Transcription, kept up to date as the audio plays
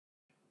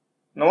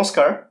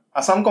নমস্কাৰ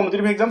Assam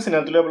competitive exam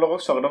চেনেলটোলৈ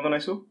আপোনালোকক স্বাগতম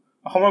জনাইছো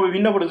অসমৰ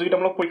বিভিন্ন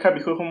প্ৰতিযোগিতামূলক পৰীক্ষাৰ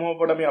বিষয়সমূহৰ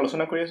ওপৰত আমি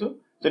আলোচনা কৰি আছো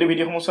যদি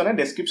ভিডিঅ'সমূহ চোৱা নাই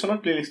ডেসক্ৰিপচনত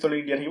প্লেলিষ্টৰ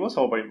লিংক দিয়া থাকিব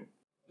চাব পাৰিব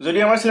যদি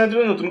আমাৰ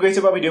চেনেলটোলৈ নতুনকৈ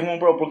আহিছে বা ভিডিঅ'সমূহৰ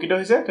পৰা উপকৃত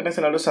হৈছে তেনে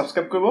চেনেলটো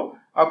সাবস্ক্ৰাইব কৰিব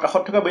আৰু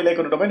কাষত থকা বেল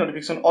আইকনটো দবাই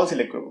নটিফিকেশ্যন অল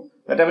সিলেক্ট কৰিব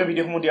যাতে আমি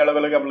ভিডিঅ'সমূহ দিয়াৰ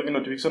লগে লগে আপোনালোকে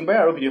নটিফিকেশ্যন পায়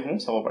আৰু ভিডিঅ'সমূহ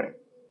চাব পাৰে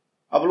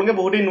আপোনালোকে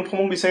বহুতেই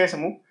নোটসমূহ বিচাৰি আছে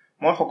মোক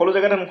মই সকলো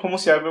জায়গাতে নোটসমূহ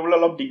শ্বেয়াৰ কৰিবলৈ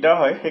অলপ দিগদাৰ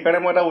হয় সেইকাৰণে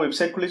মই এটা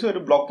ৱেবছাইট খুলিছো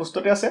এটো ব্লগ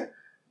পোষ্টতে আছে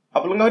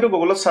আপোনালোকে হয়তো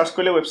গুগলত সাৰ্চ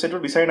কৰিলে ৱেবছাইটটো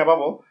বিচাৰি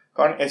নাপাব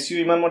কাৰণ এসইউ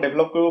ইমান মই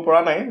ডেভেলপ কৰিব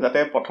পৰা নাই যাতে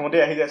প্ৰথমতে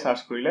আহি যায় সাৰ্চ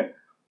কৰিলে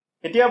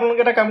এতিয়া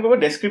আপোনালোকে এটা কাম কৰিব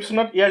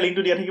ডেসক্ৰিপচনত ইয়াৰ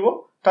লিংকটো দিয়া থাকিব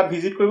তাত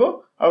ভিজিট কৰিব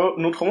আৰু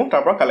নোটসমূহ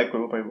তাৰ পৰা কালেক্ট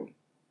কৰিব পাৰিব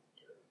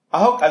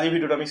আহক আজি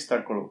ভিডিঅ'টো আমি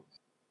ষ্টাৰ্ট কৰো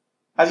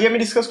আজি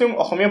আমি ডিসকাস কৰিম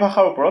অসমীয়া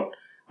ভাষাৰ ওপৰত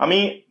আমি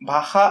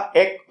ভাষা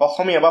 1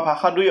 অসমীয়া বা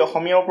ভাষা 2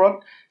 অসমীয়াৰ ওপৰত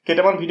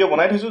কেইটামান ভিডিঅ'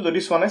 বনাই থৈছো যদি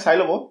চোৱা নাই চাই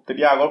ল'ব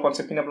তেতিয়া আগৰ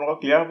কনসেপ্টখিনি আপোনালোকৰ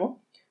ক্লিয়াৰ হ'ব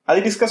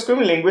আজি ডিসকাস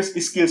কৰিম ল্যাঙ্গুৱেজ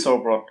স্কিলছৰ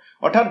ওপৰত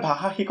অৰ্থাৎ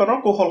ভাষা শিকনৰ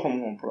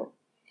কৌশলসমূহৰ ওপৰত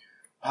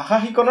ভাষা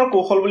শিকনৰ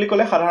কৌশল বুলি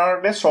ক'লে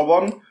সাধাৰণতে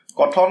শ্ৰৱণ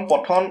কথন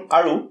পঠন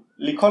আৰু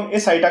লিখন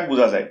এই চাৰিটাক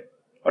বুজা যায়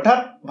অৰ্থাৎ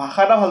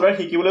ভাষা এটা ভালদৰে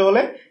শিকিবলৈ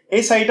হলে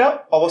এই চাৰিটা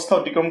অৱস্থা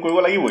অতিক্ৰম কৰিব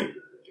লাগিবই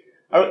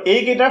আৰু এই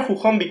কেইটাৰ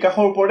সুষম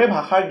বিকাশৰ ওপৰতে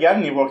ভাষাৰ জ্ঞান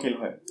নিৰ্ভৰশীল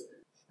হয়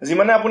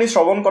যিমানে আপুনি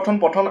শ্ৰৱণ কথন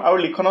পঠন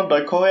আৰু লিখনত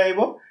দক্ষ হৈ আহিব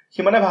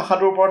সিমানে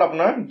ভাষাটোৰ ওপৰত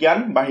আপোনাৰ জ্ঞান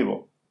বাঢ়িব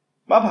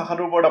বা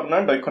ভাষাটোৰ ওপৰত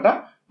আপোনাৰ দক্ষতা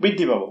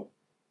বৃদ্ধি পাব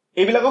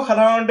এইবিলাকক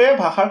সাধাৰণতে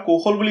ভাষাৰ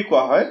কৌশল বুলি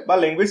কোৱা হয় বা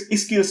ল্যাঙ্গুৱেজ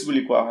স্কিলছ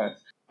বুলি কোৱা হয়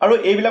আৰু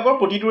এইবিলাকৰ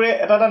প্ৰতিটোৰে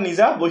এটা এটা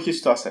নিজা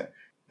বৈশিষ্ট্য আছে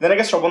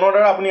যেনেকৈ শ্ৰৱণৰ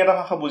দ্বাৰা আপুনি এটা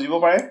ভাষা বুজিব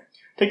পাৰে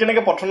ঠিক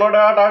তেনেকৈ পঠনৰ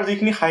দ্বাৰা তাৰ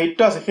যিখিনি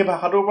সাহিত্য আছে সেই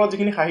ভাষাটোৰ ওপৰত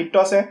যিখিনি সাহিত্য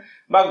আছে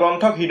বা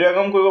গ্ৰন্থক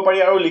হৃদয়গম কৰিব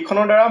পাৰি আৰু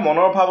লিখনৰ দ্বাৰা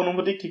মনৰ ভাৱ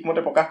অনুভূতি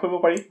ঠিকমতে প্ৰকাশ কৰিব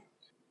পাৰি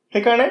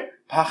সেইকাৰণে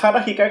ভাষা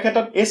এটা শিকাৰ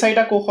ক্ষেত্ৰত এই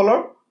চাৰিটা কৌশলৰ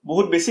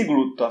বহুত বেছি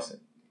গুৰুত্ব আছে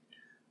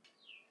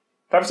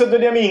তাৰপিছত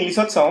যদি আমি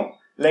ইংলিছত চাওঁ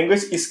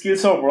ল্যাঙ্গুৱেজ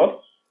স্কিলছৰ ওপৰত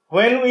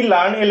when we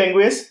learn a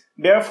language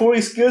there are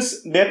 4 skills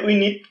that we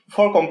need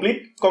for complete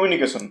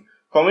communication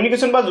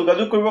communication বা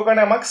যোগাযোগ কৰিবৰ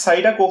কাৰণে আমাক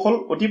চাৰিটা কৌশল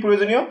অতি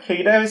প্ৰয়োজনীয়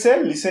সেইকেইটা হৈছে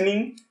listening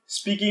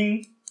speaking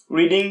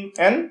reading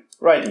and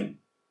writing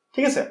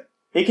ঠিক আছে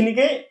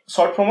এইখিনিকে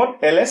শৰ্ট ফৰ্মত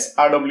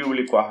LSRW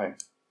বুলি কোৱা হয়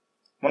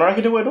মনত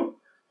ৰাখি থব এইটো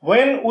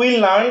when we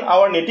learn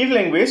our native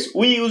language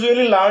we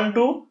usually learn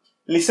to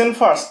listen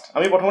first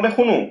আমি প্ৰথমতে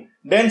শুনো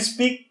then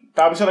speak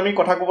তাৰপিছত আমি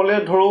কথা ক'বলৈ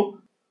ধৰো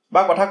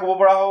বা কথা ক'ব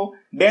পৰা হও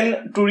then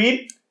to read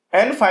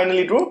and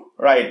finally to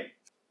write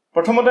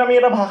প্ৰথমতে আমি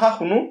এটা ভাষা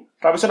শুনো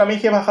তাৰপিছত আমি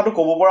সেই ভাষাটো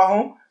ক'ব পৰা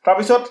হও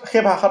তাৰপিছত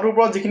সেই ভাষাটোৰ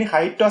ওপৰত যিখিনি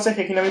সাহিত্য আছে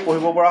সেইখিনি আমি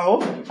পঢ়িব পৰা হও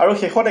আৰু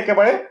শেষত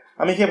একেবাৰে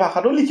আমি সেই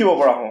ভাষাটো লিখিব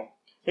পৰা হও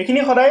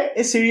এইখিনি সদায়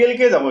এই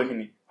সিৰিয়েলকে যাব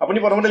এইখিনি আপুনি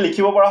প্ৰথমতে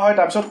লিখিব পৰা হয়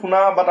তাৰপিছত শুনা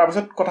বা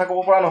তাৰপিছত কথা ক'ব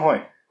পৰা নহয়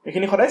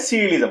এইখিনি সদায়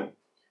সিৰিয়েলি যাব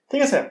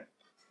ঠিক আছে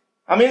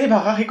আমি আজি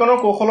ভাষা শিকনৰ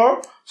কৌশলৰ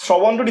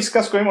শ্ৰৱণটো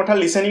ডিসকাস কৰিম অৰ্থাৎ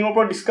লিসেনিংৰ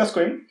ওপৰত ডিসকাস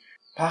কৰিম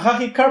ভাষা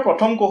শিক্ষাৰ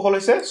প্ৰথম কৌশল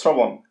হৈছে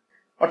শ্ৰৱণ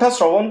অৰ্থাৎ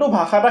শ্ৰৱণটো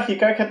ভাষা এটা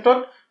শিকাৰ ক্ষেত্ৰত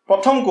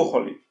প্ৰথম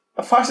কৌশলী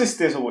ফাৰ্স্ট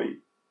ষ্টেজ হ'ব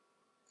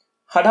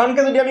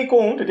সাধাৰণতে যদি আমি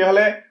কওঁ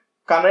তেতিয়াহলে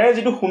কানেৰে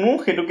যেটো শুনো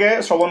হেতুকে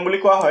শ্ৰৱণ বুলি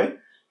কোৱা হয়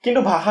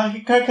কিন্তু ভাষা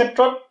শিক্ষাৰ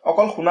ক্ষেত্ৰত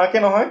অকল শুনাকে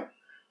নহয়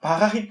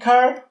ভাষা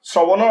শিক্ষাৰ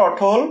শ্ৰৱণৰ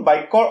অৰ্থ হ'ল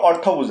বাক্যৰ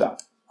অৰ্থ বুজা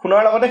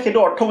শুনাৰ লগতে হেতু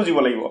অৰ্থ বুজিব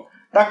লাগিব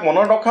তাক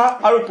মনত ৰখা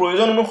আৰু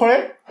প্ৰয়োজন অনুসৰে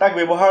তাক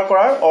ব্যৱহাৰ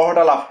কৰাৰ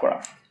অৰ্হতা লাভ কৰা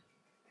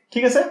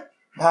ঠিক আছে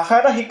ভাষা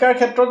এটা শিক্ষাৰ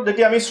ক্ষেত্ৰত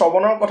যেতিয়া আমি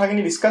শ্ৰৱণৰ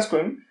কথাখিনি ডিসকাস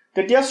কৰিম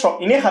তেতিয়া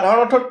ইনে সাধাৰণ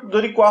অৰ্থত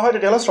যদি কোৱা হয়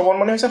তেতিয়াহলে শ্ৰৱণ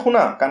মানে হৈছে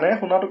শুনা কানেৰে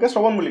শুনাটোকে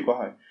শ্ৰৱণ বুলি কোৱা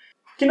হয়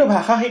কিন্তু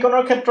ভাষা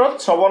শিকনৰ ক্ষেত্ৰত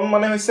শ্ৰৱণ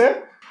মানে হৈছে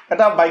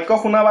এটা বাক্য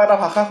শুনা বা এটা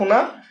ভাষা শুনা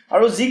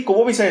আৰু যি ক'ব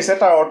বিচাৰিছে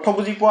তাৰ অৰ্থ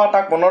বুজি পোৱা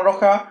তাক মনত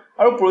ৰখা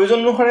আৰু প্ৰয়োজন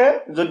অনুসৰে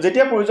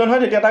যেতিয়া প্ৰয়োজন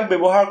হয় তেতিয়া তাক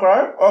ব্যৱহাৰ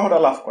কৰাৰ অৰ্হতা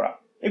লাভ কৰা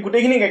এই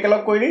গুটেইখিনি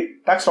একেলগ কৰি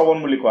তাক শ্ৰৱণ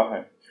বুলি কোৱা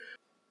হয়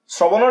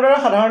শ্ৰৱণৰ দ্বাৰা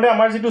সাধাৰণতে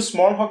আমাৰ যিটো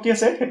স্মৰণ শক্তি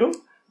আছে হেতু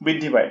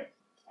বৃদ্ধি পায়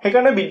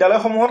সেইকাৰণে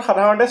বিদ্যালয়সমূহত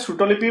সাধাৰণতে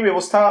শ্ৰুতলিপিৰ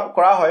ব্যৱস্থা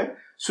কৰা হয়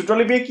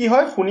শ্ৰুতলিপি কি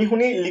হয় শুনি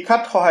শুনি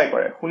লিখাত সহায়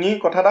কৰে শুনি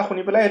কথা এটা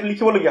শুনি পেলাই হেতু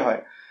লিখিবলগীয়া হয়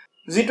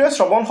যিটোৱে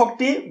শ্ৰৱণ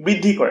শক্তি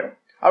বৃদ্ধি কৰে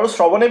আৰু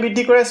শ্ৰৱণে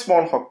বৃদ্ধি কৰে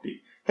স্মৰণ শক্তি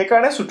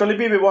সেইকাৰণে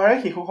শ্ৰুতলিপি ব্যৱহাৰে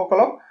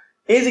শিশুসকলক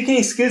এই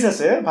যিখিনি স্কিলছ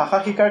আছে ভাষা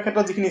শিকাৰ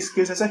ক্ষেত্ৰত যিখিনি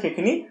স্কিলছ আছে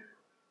সেইখিনি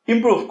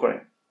ইমপ্ৰুভ কৰে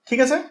ঠিক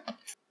আছে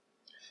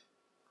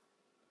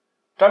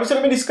তাৰপিছত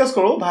আমি ডিসকাস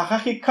কৰো ভাষা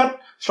শিক্ষাত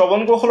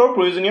শ্ৰৱণ কৌশলৰ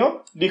প্ৰয়োজনীয়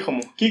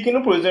দিশসমূহ কি কিনো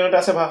প্ৰয়োজনীয়তা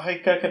আছে ভাষা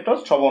শিক্ষাৰ ক্ষেত্ৰত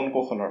শ্ৰৱণ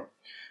কৌশলৰ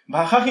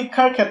ভাষা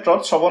শিক্ষাৰ ক্ষেত্ৰত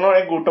শ্ৰৱণৰ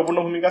এক গুৰুত্বপূৰ্ণ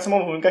ভূমিকা আছে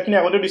মই ভূমিকাখিনি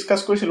আগতে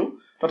ডিসকাস কৰিছিলো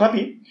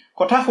তথাপি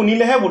কথা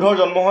শুনিলেহে বুধৰ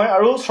জন্ম হয়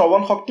আৰু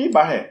শ্ৰৱণ শক্তি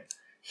বাঢ়ে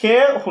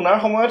সেয়ে শুনাৰ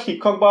সময়ত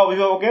শিক্ষক বা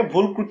অভিভাৱকে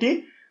ভুল ত্ৰুটি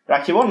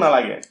ৰাখিব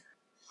নালাগে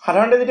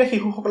সাধাৰণতে যেতিয়া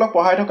শিশুসকলক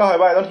পঢ়াই থকা হয়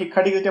বা এজন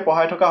শিক্ষাৰ্থীক যেতিয়া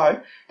পঢ়াই থকা হয়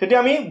তেতিয়া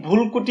আমি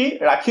ভুল ত্ৰুটি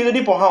ৰাখি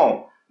যদি পঢ়াও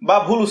বা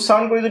ভুল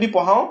উচ্চাৰণ কৰি যদি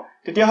পঢ়াও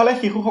তেতিয়াহলে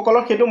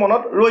শিশুসকলৰ হেতু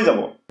মনত ৰৈ যাব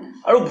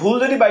আৰু ভুল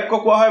যদি বাক্য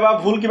কোৱা হয় বা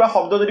ভুল কিবা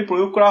শব্দ যদি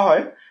প্ৰয়োগ কৰা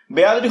হয়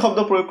বেয়া যদি শব্দ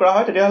প্ৰয়োগ কৰা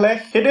হয় তেতিয়াহলে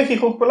হেতুৱে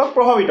শিশুসকলক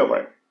প্ৰভাৱিত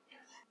কৰে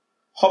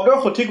শব্দৰ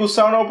সঠিক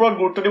উচ্চাৰণৰ ওপৰত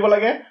গুৰুত্ব দিব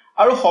লাগে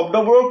আৰু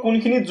শব্দবোৰৰ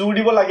কোনখিনি জোৰ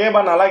দিব লাগে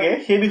বা নালাগে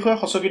সেই বিষয়ে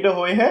সচকিত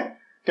হৈহে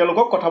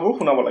তেওঁলোকক কথাবোৰ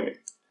শুনাব লাগে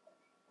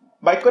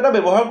বাক্য এটা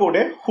ব্যৱহাৰ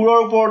কৰোঁতে সুৰৰ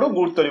ওপৰতো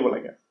গুৰুত্ব দিব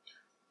লাগে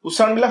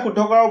উচ্চাৰণবিলাক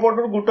শুদ্ধ কৰাৰ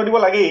ওপৰতো গুৰুত্ব দিব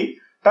লাগেই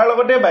তাৰ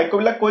লগতে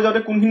বাক্যবিলাক কৈ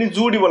যাওঁতে কোনখিনি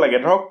জোৰ দিব লাগে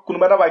ধৰক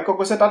কোনোবা এটা বাক্য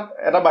কৈছে তাত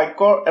এটা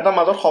বাক্যৰ এটা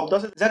মাজত শব্দ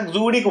আছে যাক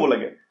জোৰ দি ক'ব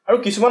লাগে আৰু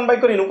কিছুমান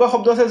বাক্যত এনেকুৱা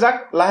শব্দ আছে যাক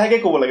লাহেকে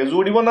ক'ব লাগে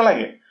জোৰ দিব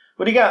নালাগে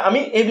গতিকে আমি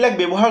এইবিলাক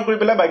ব্যৱহাৰ কৰি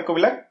পেলাই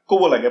বাক্যবিলাক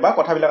ক'ব লাগে বা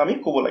কথাবিলাক আমি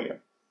ক'ব লাগে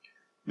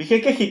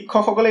বিশেষকৈ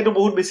শিক্ষকসকলে এইটো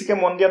বহুত বেছিকৈ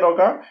মন দিয়া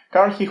দৰকাৰ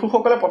কাৰণ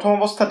শিশুসকলে প্ৰথম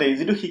অৱস্থাতেই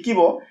যিটো শিকিব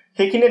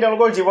সেইখিনি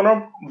তেওঁলোকৰ জীৱনৰ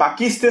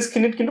বাকী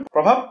ষ্টেজখিনিত কিন্তু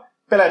প্ৰভাৱ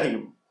পেলাই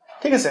থাকিব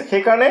ঠিক আছে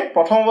সেইকাৰণে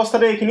প্ৰথম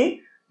অৱস্থাতে এইখিনি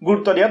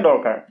গুৰুত্ব দিয়া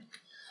দৰকাৰ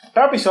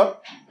তাৰপিছত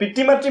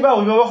পিতৃ মাতৃ বা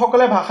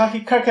অভিভাৱকসকলে ভাষা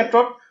শিক্ষাৰ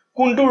ক্ষেত্ৰত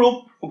কোনটো ৰূপ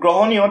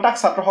গ্ৰহণীয় তাক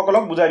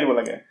ছাত্ৰসকলক বুজাই দিব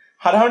লাগে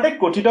সাধাৰণতে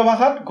কথিত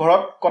ভাষাত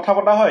ঘৰত কথা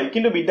পতা হয়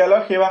কিন্তু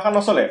বিদ্যালয়ত সেই ভাষা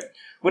নচলে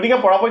গতিকে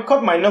পৰাপক্ষত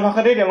মান্য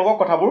ভাষাতেই তেওঁলোকক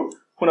কথাবোৰ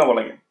শুনাব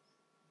লাগে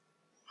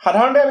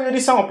সাধাৰণতে আমি যদি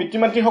চাওঁ পিতৃ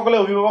মাতৃসকলে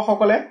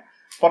অভিভাৱকসকলে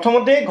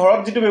প্ৰথমতে ঘৰত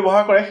যিটো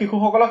ব্যৱহাৰ কৰে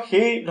শিশুসকলক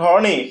সেই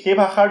ধৰণেই সেই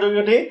ভাষাৰ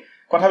জৰিয়তে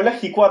কথাবিলাক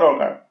শিকোৱা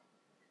দৰকাৰ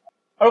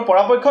আৰু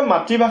পৰাপক্ষত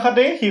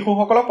মাতৃভাষাতেই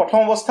শিশুসকলক প্ৰথম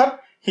অৱস্থাত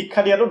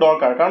শিক্ষা দিয়াটো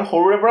দৰকাৰ কাৰণ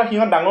সৰুৰে পৰা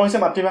সিহঁত ডাঙৰ হৈছে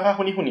মাতৃভাষা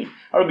শুনি শুনি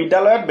আৰু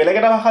বিদ্যালয়ত বেলেগ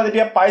এটা ভাষা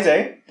যেতিয়া পাই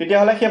যায়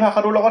তেতিয়াহ'লে সেই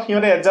ভাষাটোৰ লগত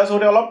সিহঁতে এডজাষ্ট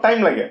হওঁতে অলপ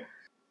টাইম লাগে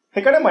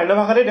সেইকাৰণে মান্য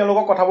ভাষাতেই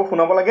তেওঁলোকক কথাবোৰ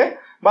শুনাব লাগে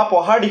বা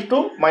পঢ়াৰ দিশটো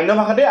মান্য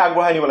ভাষাতেই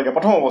আগবঢ়াই নিব লাগে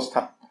প্ৰথম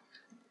অৱস্থাত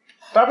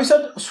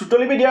তাৰপিছত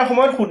শ্ৰুতলিপি দিয়াৰ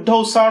সময়ত শুদ্ধ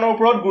উচ্চাৰণৰ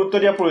ওপৰত গুৰুত্ব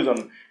দিয়া প্ৰয়োজন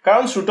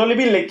কাৰণ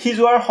শ্ৰুতলিপি লেখি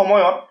যোৱাৰ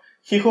সময়ত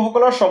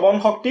শিশুসকলৰ শ্ৰৱণ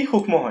শক্তি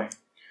সূক্ষ্ম হয়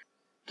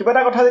কিবা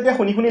এটা কথা যেতিয়া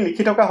শুনি শুনি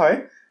লিখি থকা হয়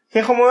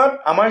সেই সময়ত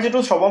আমাৰ যিটো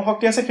শ্ৰৱণ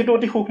শক্তি আছে সেইটো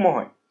অতি সূক্ষ্ম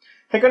হয়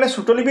সেইকাৰণে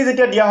শ্ৰুতলিপি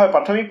যেতিয়া দিয়া হয়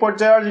প্ৰাথমিক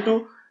পৰ্যায়ৰ যিটো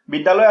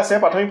বিদ্যালয় আছে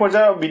প্ৰাথমিক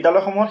পৰ্যায়ৰ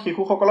বিদ্যালয়সমূহত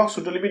শিশুসকলক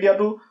শ্ৰুতলিপি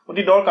দিয়াটো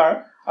অতি দৰকাৰ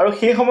আৰু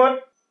সেই সময়ত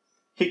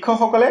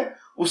শিক্ষকসকলে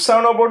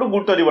উচ্চাৰণৰ ওপৰতো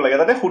গুৰুত্ব দিব লাগে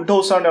যাতে শুদ্ধ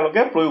উচ্চাৰণ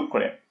তেওঁলোকে প্ৰয়োগ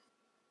কৰে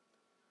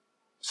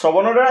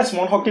শ্ৰৱণৰ দ্বাৰা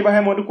স্মৰণ শক্তি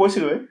বাঢ়ে মইতো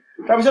কৈছিলোৱে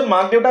তাৰপিছত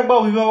মাক দেউতাক বা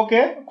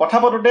অভিভাৱকে কথা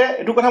পাতোতে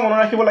এইটো কথা মনত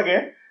ৰাখিব লাগে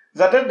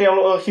যাতে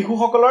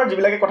শিশুসকলৰ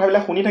যিবিলাকে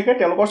কথাবিলাক শুনি থাকে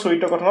তেওঁলোকৰ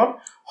চৰিত্ৰ গঠনত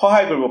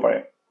সহায় কৰিব পাৰে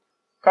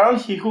কাৰণ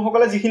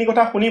শিশুসকলে যিখিনি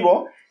কথা শুনিব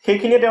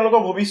সেইখিনিয়ে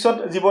তেওঁলোকৰ ভৱিষ্যত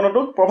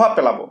জীৱনতো প্ৰভাৱ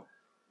পেলাব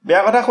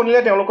বেয়া কথা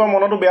শুনিলে তেওঁলোকৰ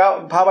মনতো বেয়া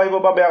ভাৱ আহিব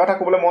বা বেয়া কথা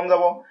ক'বলৈ মন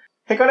যাব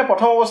সেইকাৰণে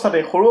প্ৰথম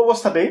অৱস্থাতেই সৰু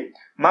অৱস্থাতেই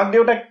মাক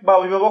দেউতাক বা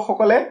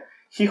অভিভাৱকসকলে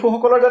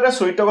শিশুসকলৰ যাতে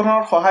চৰিত্ৰ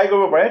গঠনত সহায়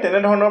কৰিব পাৰে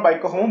তেনেধৰণৰ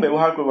বাক্যসমূহ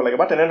ব্যৱহাৰ কৰিব লাগে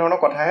বা তেনেধৰণৰ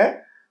কথাহে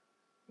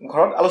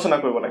ঘৰত আলোচনা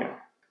কৰিব লাগে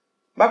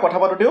বা কথা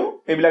পাতোতেও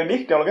এইবিলাক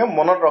দিশ তেওঁলোকে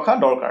মনত ৰখা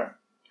দৰকাৰ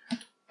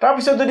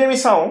তাৰপিছত যদি আমি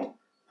চাওঁ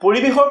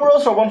পৰিৱেশৰ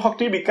পৰাও শ্ৰৱণ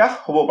শক্তিৰ বিকাশ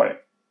হ'ব পাৰে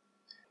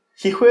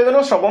শিশু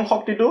এজনৰ শ্ৰৱণ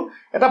শক্তিটো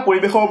এটা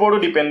পৰিৱেশৰ ওপৰতো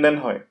ডিপেণ্ডেণ্ট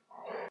হয়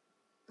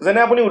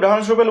যেনে আপুনি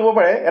উদাহৰণস্বৰূপে ল'ব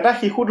পাৰে এটা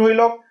শিশু ধৰি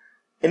লওক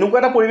এনেকুৱা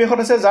এটা পৰিৱেশত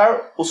আছে যাৰ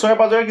ওচৰে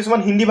পাজৰে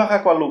কিছুমান হিন্দী ভাষা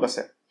কোৱা লোক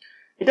আছে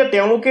এতিয়া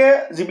তেওঁলোকে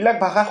যিবিলাক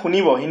ভাষা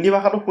শুনিব হিন্দী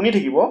ভাষাটো শুনি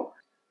থাকিব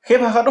সেই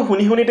ভাষাটো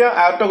শুনি শুনি তেওঁ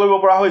আয়ত্ত কৰিব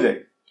পৰা হৈ যায়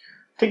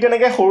ঠিক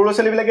তেনেকৈ সৰু ল'ৰা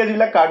ছোৱালীবিলাকে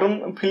যিবিলাক কাৰ্টুন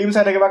ফিল্ম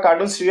চাই থাকে বা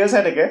কাৰ্টুন চিৰিয়েল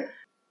চাই থাকে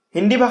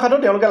হিন্দী ভাষাটো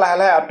তেওঁলোকে লাহে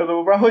লাহে আয়ত্ত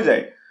কৰিব পৰা হৈ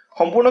যায়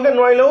সম্পূৰ্ণকৈ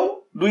নোৱাৰিলেও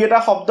দুই এটা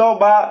শব্দ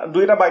বা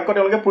দুই এটা বাক্য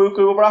তেওঁলোকে প্ৰয়োগ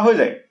কৰিব পৰা হৈ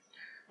যায়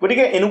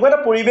গতিকে এনেকুৱা এটা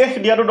পৰিৱেশ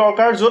দিয়াটো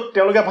দৰকাৰ য'ত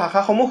তেওঁলোকে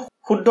ভাষাসমূহ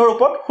শুদ্ধ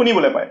ৰূপত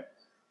শুনিবলৈ পায়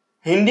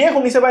হিন্দীয়ে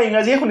শুনিছে বা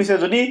ইংৰাজীয়ে শুনিছে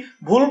যদি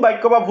ভুল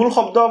বাক্য বা ভুল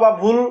শব্দ বা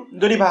ভুল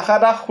যদি ভাষা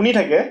এটা শুনি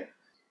থাকে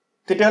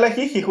তেতিয়াহ'লে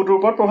সি শিশুটোৰ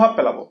ওপৰত প্ৰভাৱ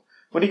পেলাব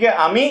গতিকে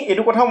আমি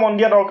এইটো কথাও মন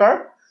দিয়া দৰকাৰ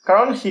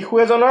কাৰণ শিশু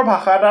এজনৰ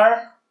ভাষা এটাৰ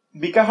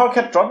বিকাশৰ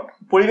ক্ষেত্ৰত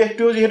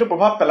পৰিৱেশটোও যিহেতু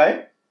প্ৰভাৱ পেলায়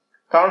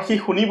কাৰণ সি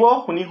শুনিব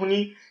শুনি শুনি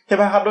সেই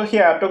ভাষাটো সি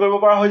আয়ত্ত কৰিব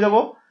পৰা হৈ যাব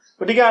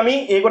গতিকে আমি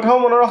এই কথাও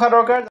মনত ৰখা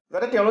দৰকাৰ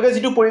যাতে তেওঁলোকে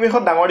যিটো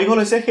পৰিৱেশত ডাঙৰ দীঘল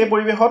হৈছে সেই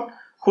পৰিৱেশত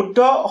শুদ্ধ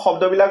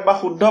শব্দবিলাক বা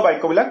শুদ্ধ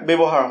বাক্যবিলাক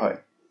ব্যৱহাৰ হয়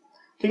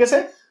ঠিক আছে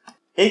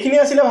এইখিনি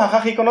আছিলে ভাষা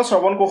শিক্ষণত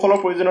শ্ৰৱণ কৌশলৰ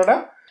প্ৰয়োজনীয়তা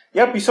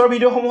ইয়াৰ পিছৰ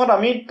ভিডিঅ'সমূহত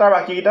আমি তাৰ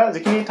বাকীকেইটা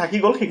যিখিনি থাকি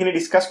গ'ল সেইখিনি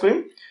ডিছকাছ কৰিম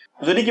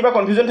যদি কিবা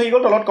কনফিউজন থাকি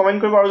গ'ল তলত কমেণ্ট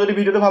কৰিব আৰু যদি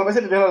ভিডিঅ'টো ভাল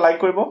পাইছে তেতিয়াহ'লে লাইক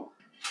কৰিব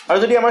আৰু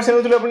যদি আমাৰ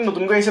চেনেলটোলৈ আপুনি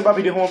নতুনকৈ আহিছে বা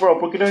ভিডিঅ'সমূহৰ পৰা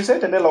উপকৃত হৈছে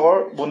তেন্তে লগৰ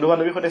বন্ধু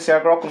বান্ধৱীৰ সৈতে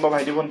শ্বেয়াৰ কৰক কোনোবা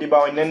ভাইটি ভণ্টি বা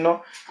অন্যান্য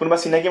কোনোবা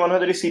চিনাকি মানুহে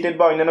যদি CTET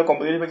বা অন্যান্য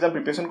কম্পিটিটিভ এক্সাম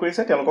প্ৰিপেৰেশ্যন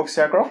কৰিছে তেওঁলোকক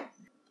শ্বেয়াৰ কৰক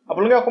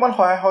আপোনালোকে অকণমান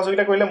সহায়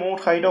সহযোগিতা কৰিলে মই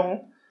উৎসাহিত হওঁ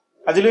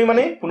আজিলৈ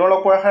ইমানেই পুনৰ লগ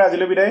পোৱাৰ আশাৰে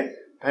আজিলৈ বিদায়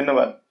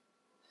ধন্যবাদ